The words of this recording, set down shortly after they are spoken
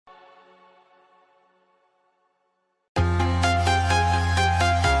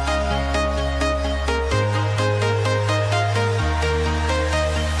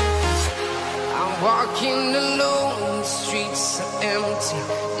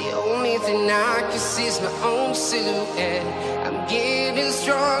thing I can see is my own silhouette. I'm getting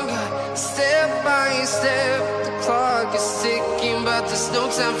stronger, step by step. The clock is ticking, but there's no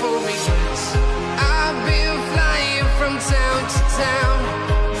time for regrets. I've been flying from town to town,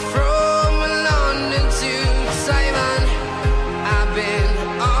 from London to Taiwan. I've been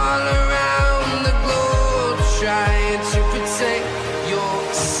all around the globe trying to protect your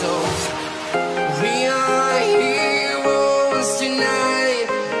soul. We are heroes tonight.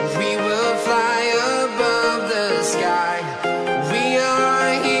 We will fly above the sky. We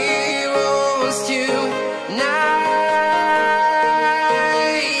are heroes tonight.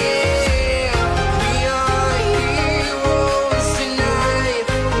 Yeah. We are heroes tonight.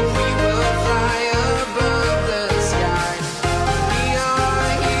 We will fly above the sky. We are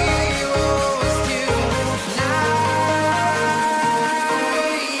heroes tonight.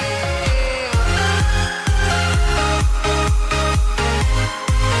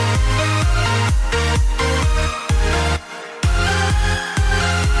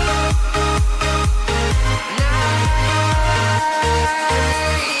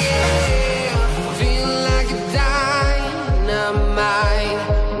 Feel like a dynamite,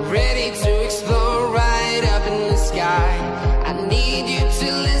 ready to explode right up in the sky. I need you to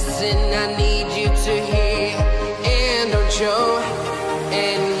listen, I need you to hear, and don't show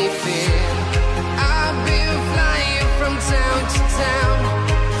any fear. I've been flying from town to town,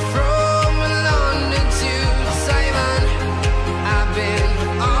 from London to Taiwan. I've been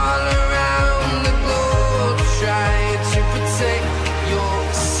all around the globe trying to protect your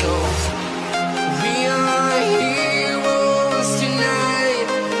soul. We are heroes tonight.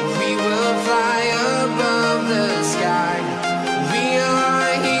 We will fly above the sky. We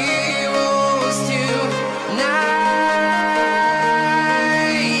are heroes tonight.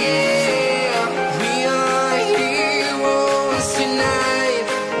 Yeah. We are heroes tonight.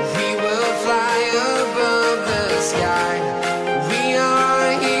 We will fly above the sky. We are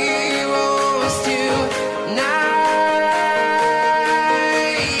heroes tonight.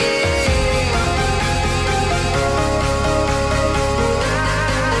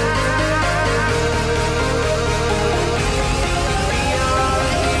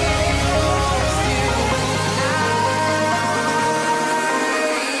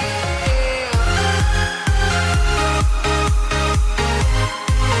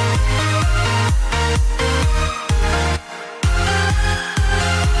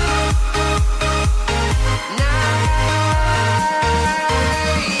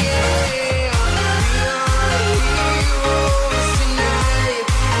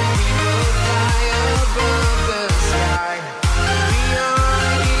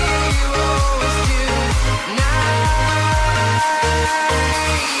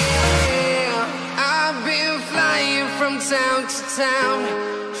 I've been flying from town to town,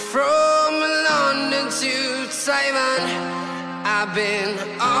 from London to Taiwan. I've been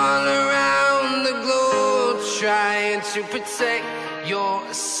all around the globe trying to protect your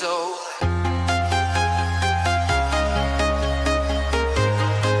soul.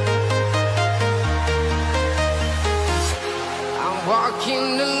 I'm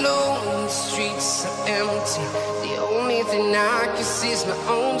walking alone, the streets are empty. The only thing I can see is my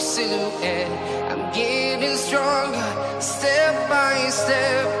own silhouette. I'm getting stronger, step by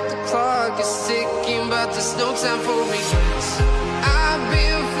step. The clock is ticking, but there's no time for regrets. I've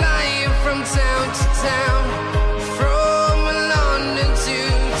been flying from town to town, from London to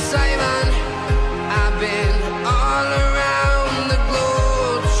Taiwan. I've been all around the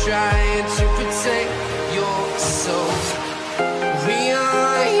globe trying to protect your soul. We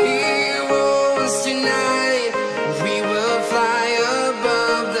are heroes tonight. We will fly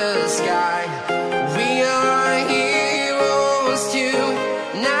above the sky. We are heroes tonight.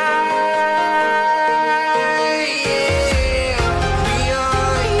 Yeah. We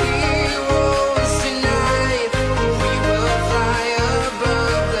are heroes tonight. We will fly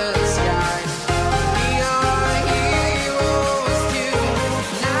above the sky. We are heroes tonight.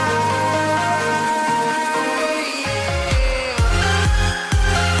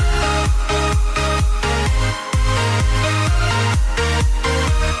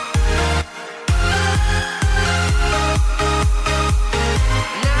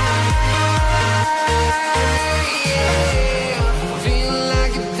 Feel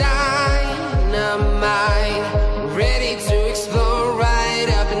like a dynamite, ready to explode right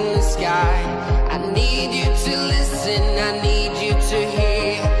up in the sky. I need you to listen, I need you to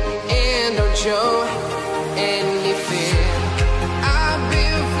hear, and don't show any fear. I've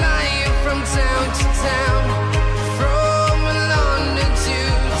been flying from town to town, from London to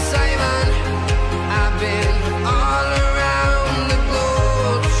Taiwan. I've been all around the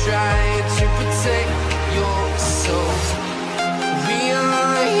globe trying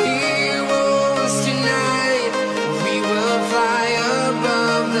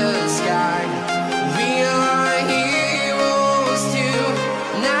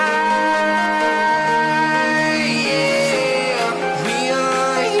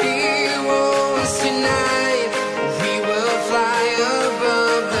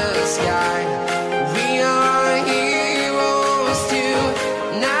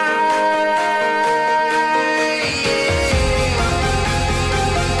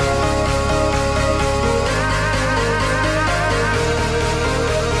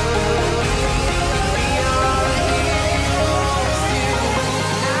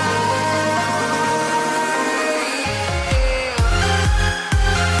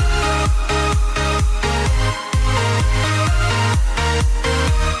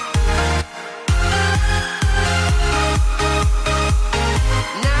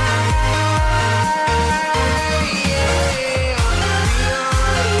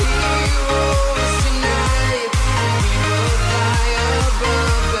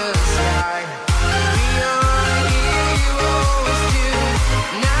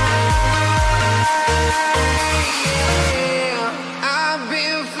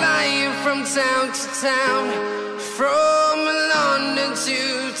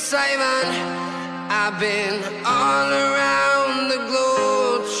Simon. I've been all around the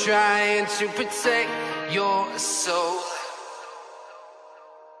globe trying to protect your soul.